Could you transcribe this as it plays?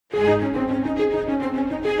We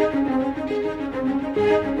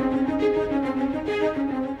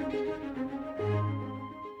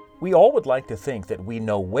all would like to think that we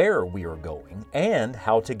know where we are going and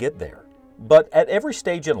how to get there. But at every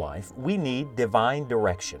stage in life, we need divine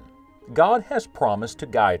direction. God has promised to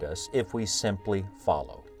guide us if we simply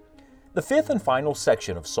follow. The fifth and final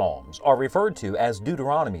section of Psalms are referred to as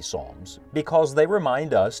Deuteronomy Psalms because they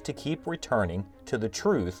remind us to keep returning to the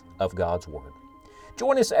truth of God's Word.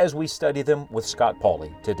 Join us as we study them with Scott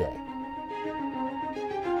Pauley today.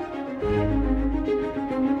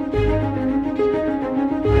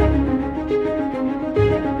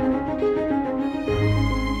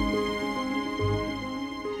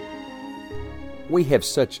 We have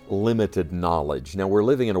such limited knowledge. Now, we're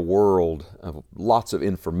living in a world of lots of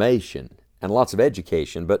information and lots of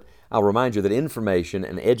education, but I'll remind you that information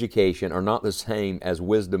and education are not the same as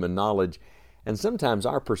wisdom and knowledge, and sometimes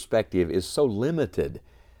our perspective is so limited,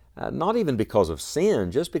 not even because of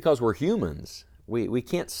sin, just because we're humans. We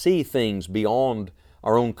can't see things beyond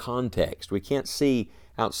our own context. We can't see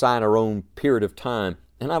outside our own period of time.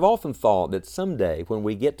 And I've often thought that someday when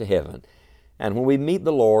we get to heaven, and when we meet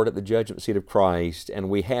the Lord at the judgment seat of Christ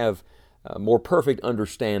and we have a more perfect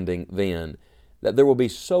understanding then, that there will be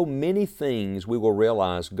so many things we will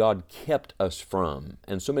realize God kept us from,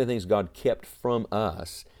 and so many things God kept from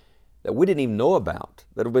us that we didn't even know about,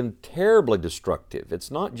 that have been terribly destructive. It's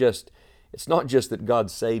not just that God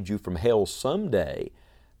saved you from hell someday,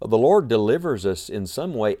 but the Lord delivers us in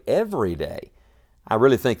some way every day. I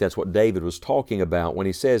really think that's what David was talking about when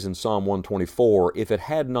he says in Psalm 124, if it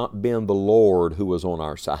had not been the Lord who was on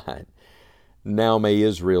our side. Now may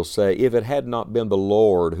Israel say, if it had not been the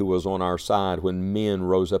Lord who was on our side when men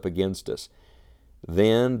rose up against us,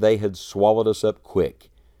 then they had swallowed us up quick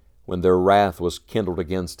when their wrath was kindled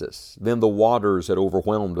against us. Then the waters had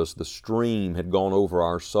overwhelmed us, the stream had gone over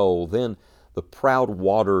our soul. Then the proud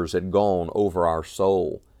waters had gone over our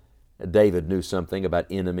soul. David knew something about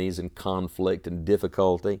enemies and conflict and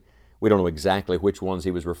difficulty. We don't know exactly which ones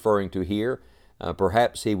he was referring to here.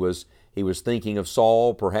 Perhaps he was thinking of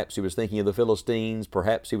Saul. Perhaps he was thinking of the Philistines.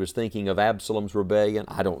 Perhaps he was thinking of Absalom's rebellion.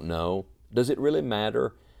 I don't know. Does it really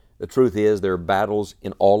matter? The truth is there are battles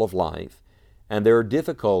in all of life, and there are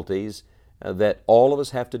difficulties that all of us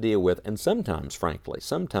have to deal with. And sometimes, frankly,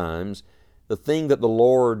 the thing that the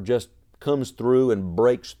Lord just comes through and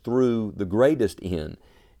breaks through the greatest in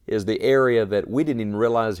is the area that we didn't even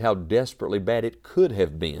realize how desperately bad it could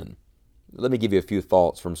have been. Let me give you a few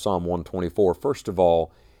thoughts from Psalm 124. First of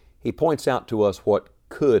all, he points out to us what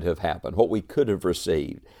could have happened, what we could have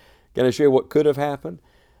received. Can I show you what could have happened?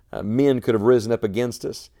 Men could have risen up against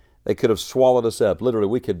us. They could have swallowed us up. Literally,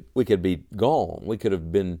 we could be gone. We could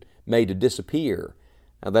have been made to disappear.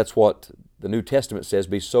 Now, that's what the New Testament says,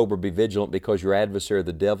 be sober, be vigilant, because your adversary,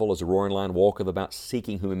 the devil, as a roaring lion, walketh about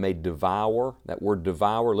seeking whom he may devour. That word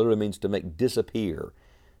devour literally means to make disappear.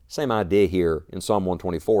 Same idea here in Psalm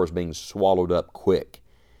 124 as being swallowed up quick.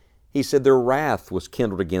 He said their wrath was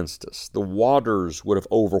kindled against us. The waters would have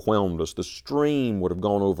overwhelmed us. The stream would have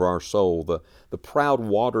gone over our soul. The proud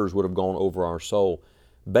waters would have gone over our soul.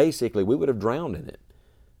 Basically, we would have drowned in it.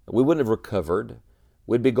 We wouldn't have recovered.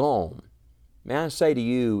 We'd be gone. May I say to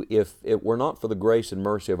you, if it were not for the grace and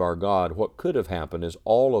mercy of our God, what could have happened is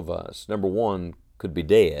all of us, number one, could be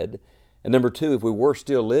dead, and number two, if we were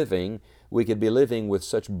still living, we could be living with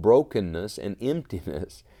such brokenness and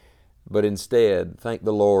emptiness. But instead, thank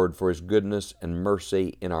the Lord for His goodness and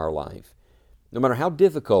mercy in our life. No matter how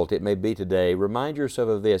difficult it may be today, remind yourself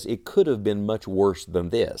of this: it could have been much worse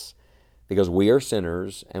than this, because we are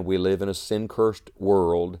sinners and we live in a sin-cursed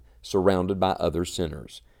world surrounded by other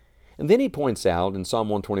sinners. And then he points out in Psalm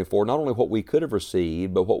 124 not only what we could have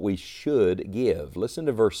received, but what we should give. Listen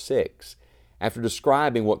to verse 6. After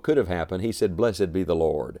describing what could have happened, he said, "Blessed be the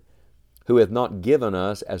Lord, who hath not given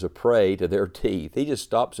us as a prey to their teeth." He just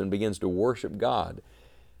stops and begins to worship God.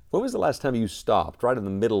 When was the last time you stopped right in the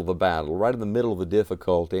middle of the battle, right in the middle of the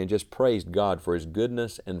difficulty, and just praised God for His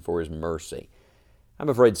goodness and for His mercy? I'm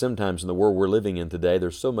afraid sometimes in the world we're living in today,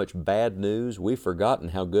 there's so much bad news, we've forgotten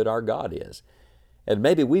how good our God is. And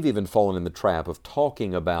maybe we've even fallen in the trap of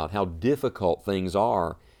talking about how difficult things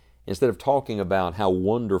are instead of talking about how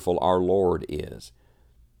wonderful our Lord is.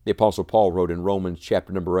 The Apostle Paul wrote in Romans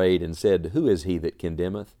chapter number 8 and said, "Who is he that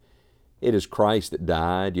condemneth? It is Christ that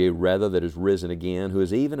died, yea, rather that is risen again, who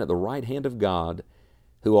is even at the right hand of God,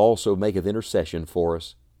 who also maketh intercession for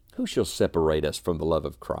us. Who shall separate us from the love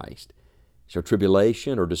of Christ? Shall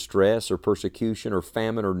tribulation, or distress, or persecution, or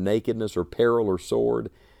famine, or nakedness, or peril, or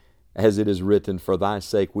sword? As it is written, for thy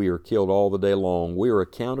sake we are killed all the day long. We are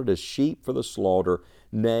accounted as sheep for the slaughter.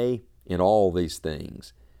 Nay, in all these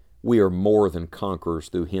things We are more than conquerors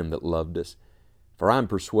through Him that loved us. For I am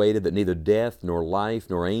persuaded that neither death, nor life,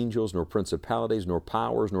 nor angels, nor principalities, nor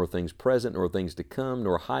powers, nor things present, nor things to come,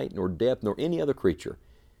 nor height, nor depth, nor any other creature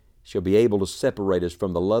shall be able to separate us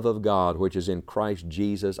from the love of God which is in Christ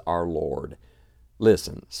Jesus our Lord.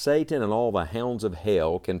 Listen, Satan and all the hounds of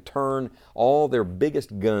hell can turn all their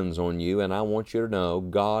biggest guns on you, and I want you to know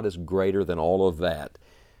God is greater than all of that.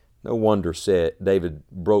 No wonder David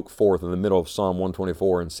broke forth in the middle of Psalm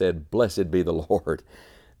 124 and said, "Blessed be the Lord."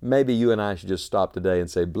 Maybe you and I should just stop today and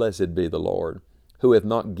say, "Blessed be the Lord, who hath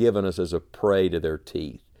not given us as a prey to their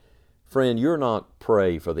teeth." Friend, you're not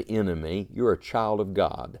prey for the enemy. You're a child of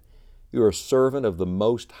God. You're a servant of the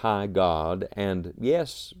Most High God, and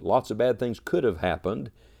yes, lots of bad things could have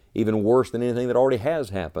happened, even worse than anything that already has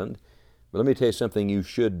happened. But let me tell you something you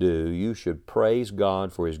should do. You should praise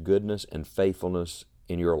God for His goodness and faithfulness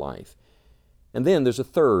in your life. And then there's a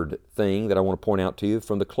third thing that I want to point out to you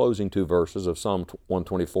from the closing two verses of Psalm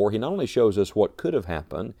 124. He not only shows us what could have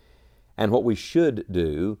happened and what we should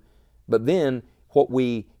do, but then what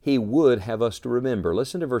He would have us to remember.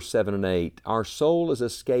 Listen to verse 7 and 8. Our soul is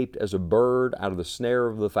escaped as a bird out of the snare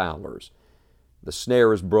of the fowlers. The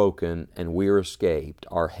snare is broken, and we are escaped.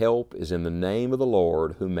 Our help is in the name of the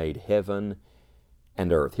Lord who made heaven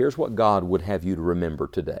and earth. Here's what God would have you to remember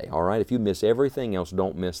today, all right? If you miss everything else,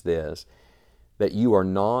 don't miss this, that you are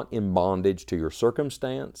not in bondage to your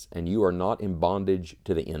circumstance, and you are not in bondage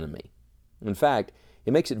to the enemy. In fact, He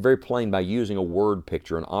makes it very plain by using a word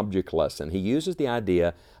picture, an object lesson. He uses the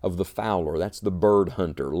idea of the fowler, that's the bird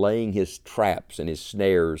hunter, laying his traps and his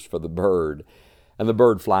snares for the bird. And the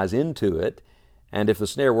bird flies into it, and if the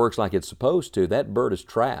snare works like it's supposed to, that bird is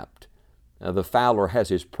trapped. The fowler has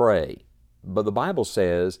his prey. But the Bible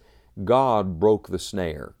says God broke the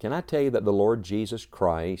snare. Can I tell you that the Lord Jesus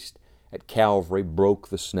Christ at Calvary broke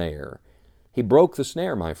the snare? He broke the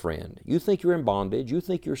snare, my friend. You think you're in bondage. You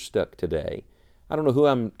think you're stuck today. I don't know who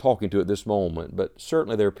I'm talking to at this moment, but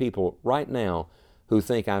certainly there are people right now who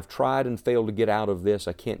think, I've tried and failed to get out of this.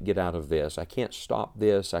 I can't get out of this. I can't stop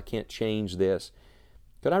this. I can't change this.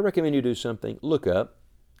 Could I recommend you do something? Look up,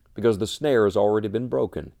 because the snare has already been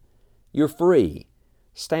broken. You're free.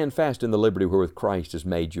 Stand fast in the liberty wherewith Christ has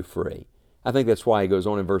made you free. I think that's why he goes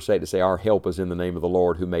on in verse 8 to say, our help is in the name of the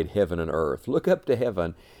Lord who made heaven and earth. Look up to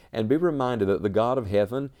heaven and be reminded that the God of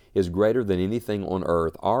heaven is greater than anything on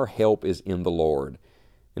earth. Our help is in the Lord.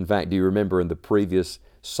 In fact, do you remember in the previous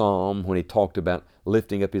psalm when he talked about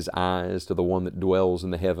lifting up his eyes to the one that dwells in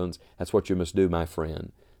the heavens? That's what you must do, my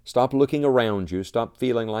friend. Stop looking around you. Stop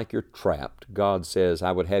feeling like you're trapped. God says,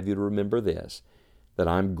 I would have you to remember this, that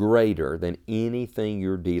I'm greater than anything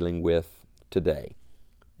you're dealing with today.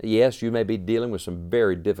 Yes, you may be dealing with some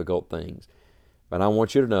very difficult things, but I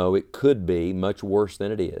want you to know it could be much worse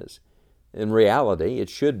than it is. In reality, it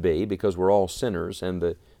should be, because we're all sinners and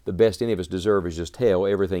the best any of us deserve is just hell.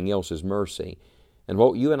 Everything else is mercy. And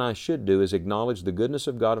what you and I should do is acknowledge the goodness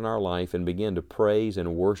of God in our life and begin to praise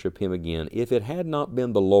and worship Him again. If it had not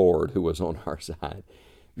been the Lord who was on our side,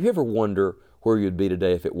 you ever wonder where you'd be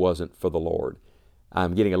today if it wasn't for the Lord?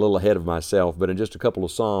 I'm getting a little ahead of myself, but in just a couple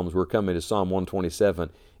of Psalms, we're coming to Psalm 127.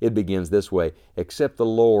 It begins this way, except the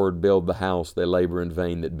Lord build the house, they labor in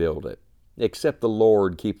vain that build it. Except the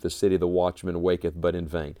Lord keep the city, the watchman waketh but in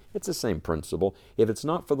vain. It's the same principle. If it's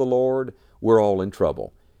not for the Lord, we're all in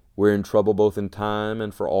trouble. We're in trouble both in time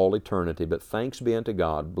and for all eternity, but thanks be unto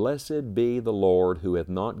God. Blessed be the Lord who hath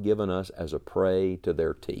not given us as a prey to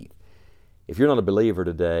their teeth. If you're not a believer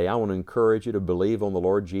today, I want to encourage you to believe on the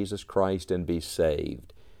Lord Jesus Christ and be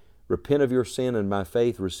saved. Repent of your sin and by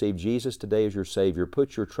faith receive Jesus today as your Savior.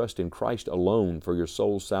 Put your trust in Christ alone for your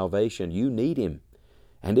soul's salvation. You need Him.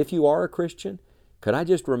 And if you are a Christian, could I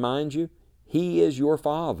just remind you, He is your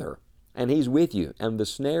Father, and He's with you, and the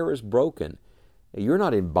snare is broken. You're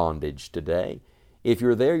not in bondage today. If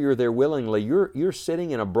you're there willingly. You're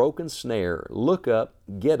sitting in a broken snare. Look up,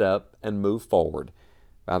 get up, and move forward.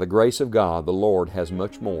 By the grace of God, the Lord has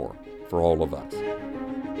much more for all of us.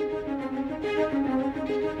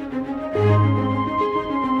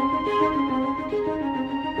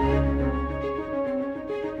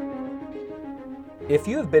 If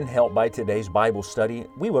you have been helped by today's Bible study,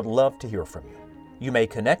 we would love to hear from you. You may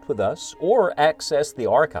connect with us or access the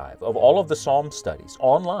archive of all of the Psalm studies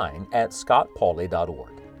online at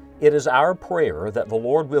scottpauley.org. It is our prayer that the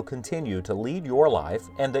Lord will continue to lead your life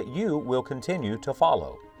and that you will continue to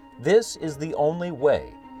follow. This is the only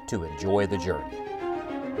way to enjoy the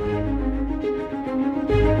journey.